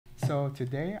So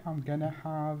today I'm gonna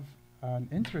have an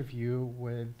interview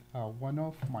with one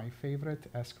of my favorite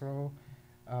escrow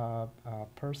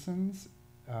persons,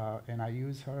 and I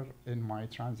use her in my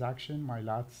transaction, my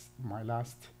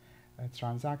last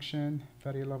transaction.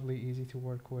 Very lovely, easy to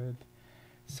work with.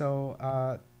 So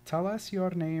tell us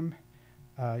your name,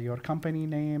 your company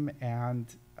name, and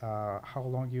how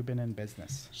long you've been in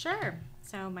business. Sure.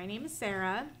 So my name is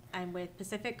Sarah. I'm with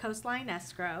Pacific Coastline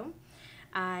Escrow.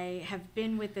 I have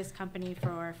been with this company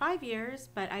for 5 years,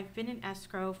 but I've been in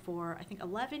escrow for, I think,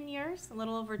 11 years, a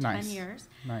little over 10 years.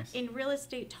 Nice. In real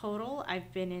estate total,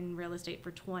 I've been in real estate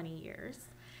for 20 years.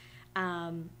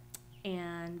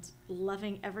 And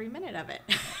loving every minute of it.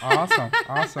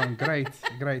 Awesome,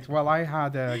 great. Well, I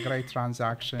had a great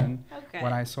transaction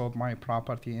when I sold my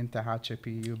property in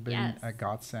ķģǐcie. You've been a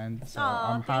godsend, so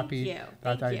I'm happy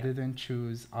that I didn't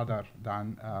choose other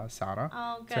than Sarah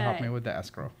to help me with the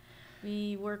escrow.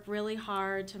 We work really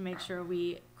hard to make sure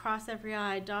we cross every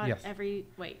I,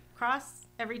 cross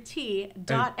every T,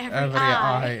 dot every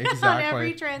I exactly. on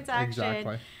every transaction.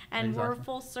 Exactly. And we're a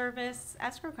full service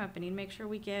escrow company to make sure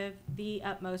we give the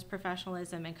utmost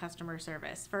professionalism and customer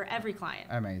service for every client.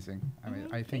 Amazing.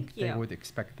 I think they would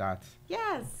expect that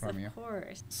from you. Of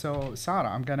course. So, Sarah,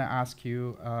 I'm going to ask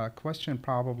you a question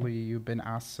probably you've been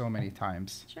asked so many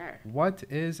times. Sure. What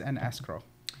is an escrow?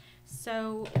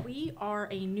 So we are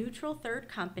a neutral third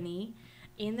company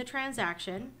in the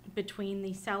transaction between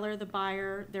the seller, the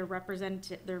buyer, their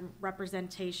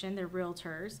representation, their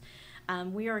realtors.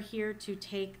 We are here to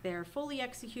take their fully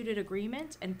executed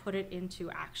agreement and put it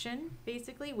into action.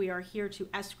 Basically, we are here to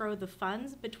escrow the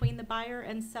funds between the buyer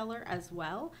and seller as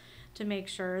well, to make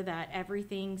sure that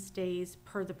everything stays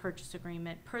per the purchase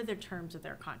agreement, per the terms of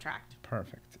their contract.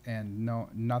 Perfect. And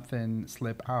nothing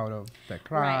slip out of the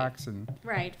cracks.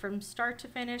 Right. From start to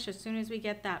finish, as soon as we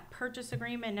get that purchase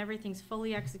agreement and everything's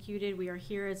fully executed, we are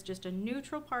here as just a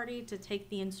neutral party to take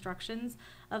the instructions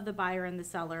of the buyer and the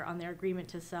seller on their agreement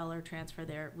to sell or transfer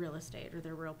their real estate or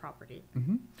their real property.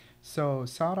 So,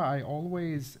 Sarah, I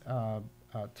always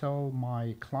tell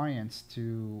my clients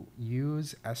to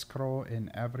use escrow in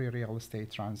every real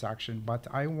estate transaction, but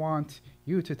I want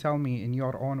you to tell me in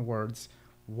your own words,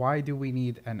 why do we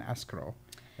need an escrow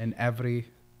in every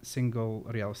single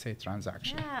real estate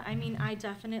transaction? Yeah, I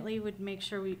definitely would make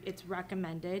sure it's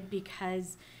recommended,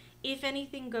 because if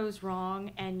anything goes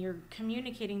wrong and you're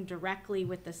communicating directly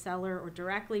with the seller or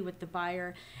directly with the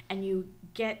buyer, and you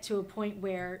get to a point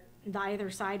where either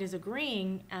side is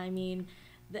agreeing,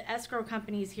 the escrow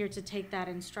company is here to take that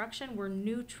instruction. We're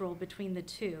neutral between the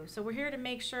two. So we're here to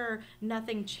make sure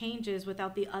nothing changes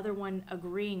without the other one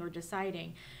agreeing or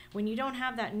deciding. When you don't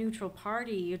have that neutral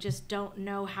party, you just don't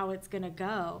know how it's going to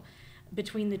go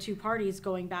between the two parties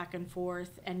going back and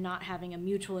forth and not having a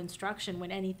mutual instruction when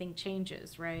anything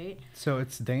changes, right? So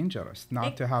it's dangerous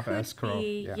not to have escrow.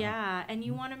 Yeah, and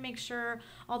you want to make sure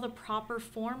all the proper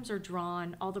forms are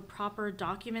drawn, all the proper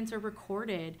documents are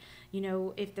recorded.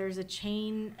 If there's a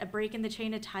break in the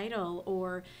chain of title,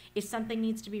 or if something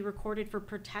needs to be recorded for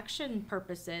protection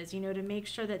purposes, to make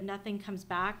sure that nothing comes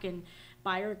back and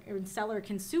buyer and seller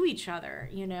can sue each other.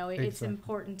 It's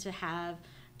important to have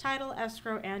title,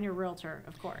 escrow, and your realtor,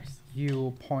 of course.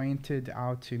 You pointed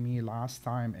out to me last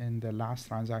time in the last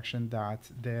transaction that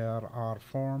there are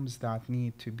forms that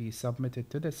need to be submitted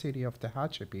to the city of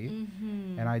ķģǐcie,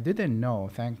 and I didn't know,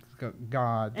 thank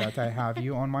God, that I have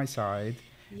you on my side.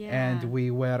 And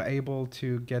we were able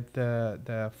to get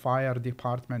the fire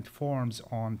department forms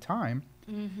on time,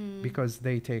 because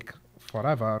they take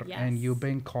forever, and you've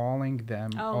been calling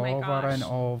them over and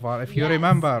over, if you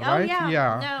remember, right?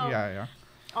 Yeah.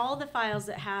 All the files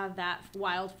that have that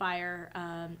wildfire,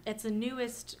 it's the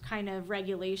newest kind of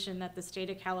regulation that the state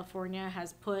of California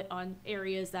has put on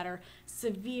areas that are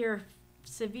severe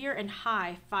and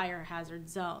high fire hazard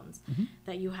zones,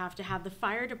 that you have to have the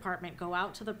fire department go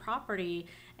out to the property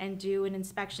and do an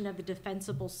inspection of the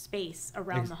defensible space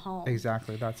around the home.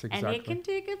 Exactly, that's exactly. And it can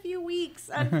take a few weeks,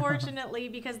 unfortunately,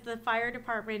 because the fire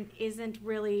department isn't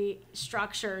really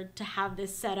structured to have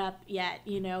this set up yet.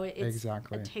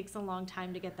 It takes a long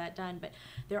time to get that done. But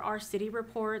there are city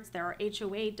reports, there are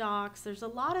HOA docs, there's a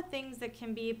lot of things that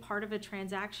can be part of a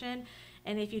transaction.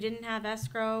 And if you didn't have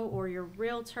escrow or your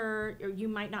realtor, or you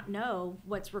might not know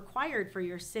what's required for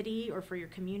your city or for your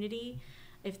community,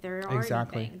 if there are any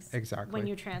things when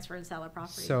you transfer and sell a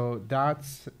property. So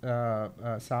that's,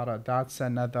 Sarah, that's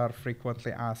another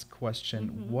frequently asked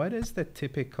question. What is the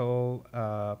typical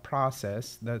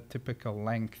process, the typical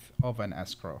length of an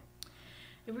escrow?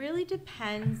 It really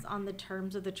depends on the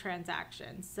terms of the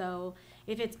transaction. So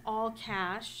if it's all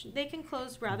cash, they can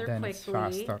close rather quickly. It's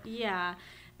faster. Yeah.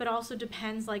 but also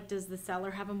depends, like, does the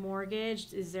seller have a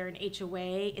mortgage? Is there an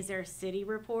HOA? Is there a city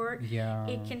report? Yeah.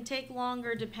 It can take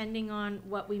longer depending on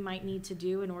what we might need to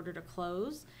do in order to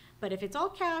close. But if it's all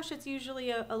cash, it's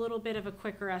usually a little bit of a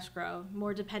quicker escrow,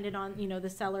 more dependent on, you know, the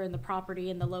seller and the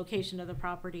property and the location of the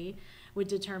property would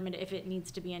determine if it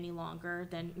needs to be any longer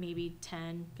than maybe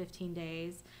 10, 15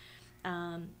 days.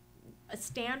 A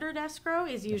standard escrow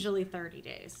is usually 30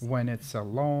 days. When it's a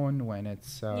loan, when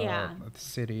it's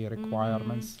city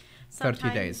requirements, 30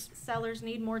 days. Sometimes sellers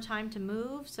need more time to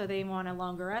move, so they want a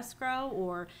longer escrow,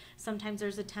 or sometimes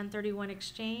there's a 1031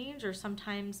 exchange, or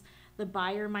sometimes the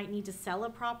buyer might need to sell a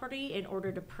property in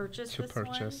order to purchase this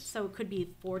one. So it could be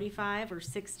 45 or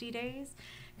 60 days.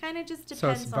 Kind of just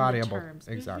depends on the terms.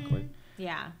 Exactly.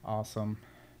 Yeah. Awesome.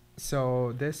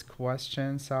 So this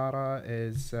question, Sarah,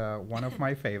 is one of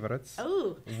my favorites.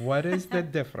 Oh. What is the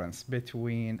difference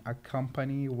between a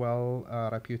company,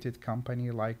 reputed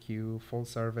company like you, full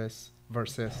service,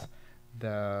 versus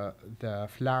the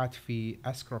flat fee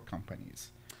escrow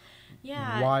companies?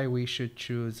 Yeah. Why we should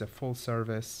choose a full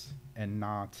service and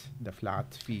not the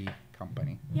flat fee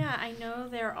company? Yeah, I know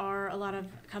there are a lot of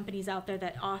companies out there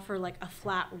that offer like a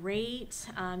flat rate,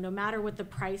 no matter what the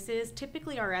price is.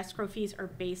 Typically, our escrow fees are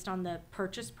based on the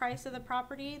purchase price of the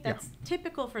property. That's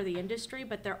typical for the industry,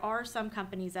 but there are some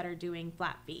companies that are doing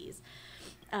flat fees.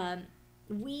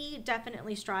 We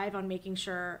definitely strive on making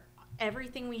sure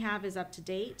everything we have is up to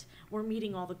date. We're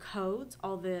meeting all the codes,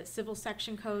 all the civil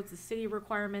section codes, the city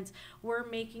requirements. We're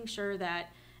making sure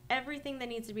that everything that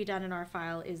needs to be done in our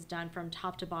file is done from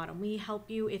top to bottom. We help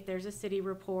you if there's a city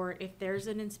report, if there's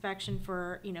an inspection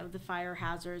for, you know, the fire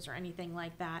hazards or anything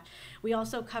like that. We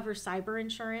also cover cyber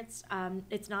insurance.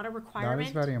 It's not a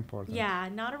requirement. That is very important. Yeah,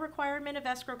 not a requirement of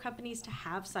escrow companies to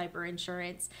have cyber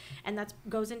insurance, and that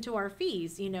goes into our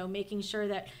fees, you know, making sure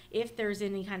that if there's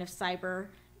any kind of cyber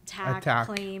attack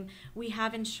claim, we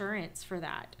have insurance for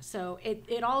that. So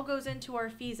it all goes into our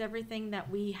fees, everything that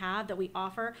we have, that we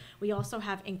offer. We also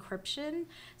have encryption.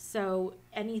 So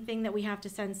anything that we have to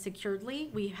send securedly,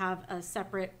 we have a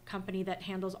separate company that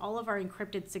handles all of our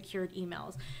encrypted secured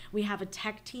emails. We have a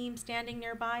tech team standing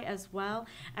nearby as well.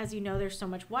 As you know, there's so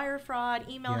much wire fraud,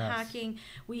 email hacking.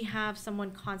 We have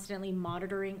someone constantly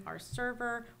monitoring our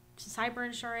server, cyber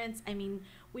insurance. I mean,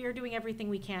 we are doing everything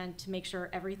we can to make sure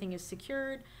everything is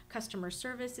secured. Customer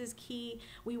service is key.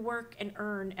 We work and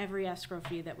earn every escrow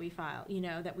fee that we file, you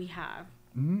know, that we have.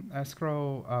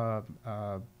 Escrow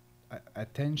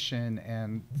attention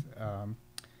and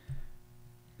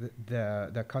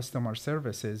the customer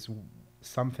service is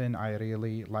something I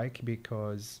really like,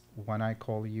 because when I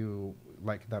call you,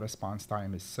 like, the response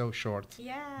time is so short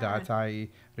that I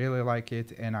really like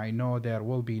it, and I know there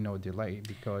will be no delay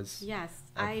because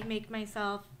I make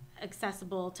myself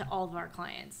accessible to all of our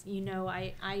clients. You know,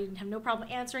 I have no problem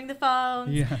answering the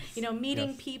phones, you know,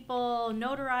 meeting people,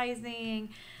 notarizing.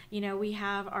 You know, we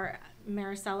have our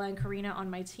Maricela and Karina on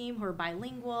my team who are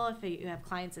bilingual, if you have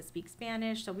clients that speak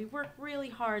Spanish. So we work really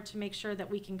hard to make sure that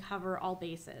we can cover all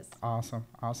bases. Awesome.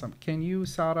 Can you,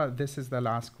 Sarah, this is the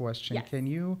last question. Can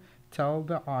you tell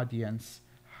the audience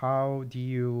how do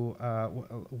you,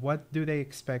 what do they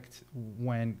expect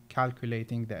when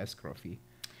calculating the escrow fee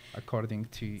according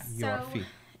to your fee?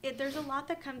 There's a lot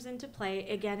that comes into play.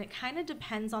 Again, it kind of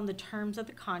depends on the terms of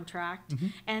the contract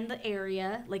and the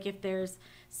area. Like if there's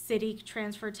city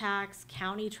transfer tax,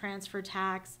 county transfer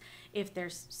tax, if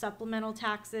there's supplemental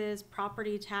taxes,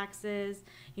 property taxes,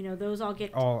 you know, those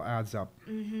all adds up.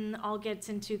 All gets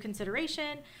into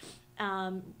consideration.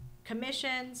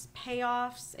 Commissions,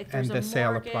 payoffs, if there's a mortgage. And the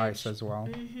sale price as well.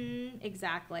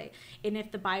 Exactly. And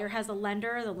if the buyer has a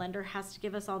lender, the lender has to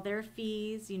give us all their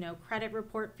fees, you know, credit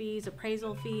report fees,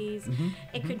 appraisal fees.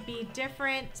 It could be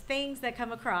different things that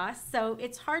come across. So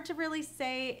it's hard to really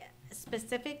say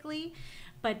specifically,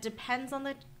 but depends on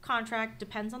the contract,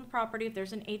 depends on the property. If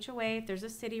there's an HOA, if there's a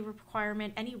city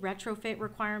requirement, any retrofit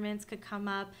requirements could come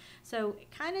up. So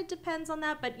it kind of depends on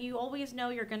that, but you always know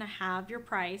you're going to have your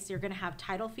price. You're going to have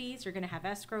title fees, you're going to have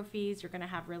escrow fees, you're going to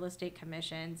have real estate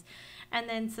commissions, and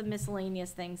then some miscellaneous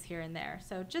things here and there.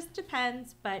 So it just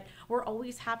depends, but we're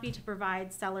always happy to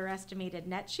provide seller estimated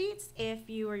net sheets if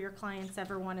you or your clients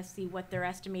ever want to see what their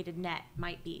estimated net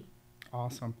might be.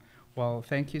 Awesome. Well,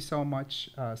 thank you so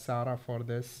much, Sarah, for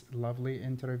this lovely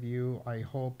interview. I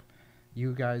hope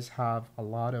you guys have a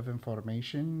lot of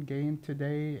information gained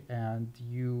today and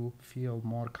you feel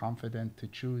more confident to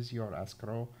choose your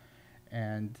escrow,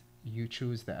 and you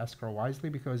choose the escrow wisely,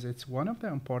 because it's one of the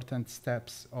important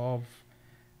steps of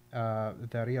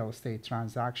the real estate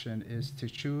transaction is to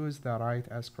choose the right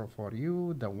escrow for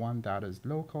you, the one that is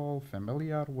local,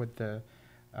 familiar with the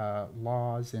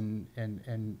laws and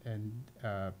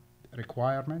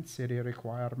requirements, city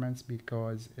requirements,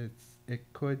 because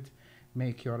it could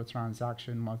make your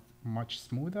transaction much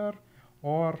smoother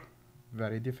or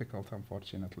very difficult,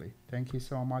 unfortunately. Thank you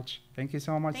so much. Thank you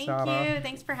so much, Sarah. Thank you.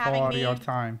 Thanks for having me. For your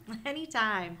time.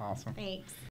 Anytime. Awesome. Thanks.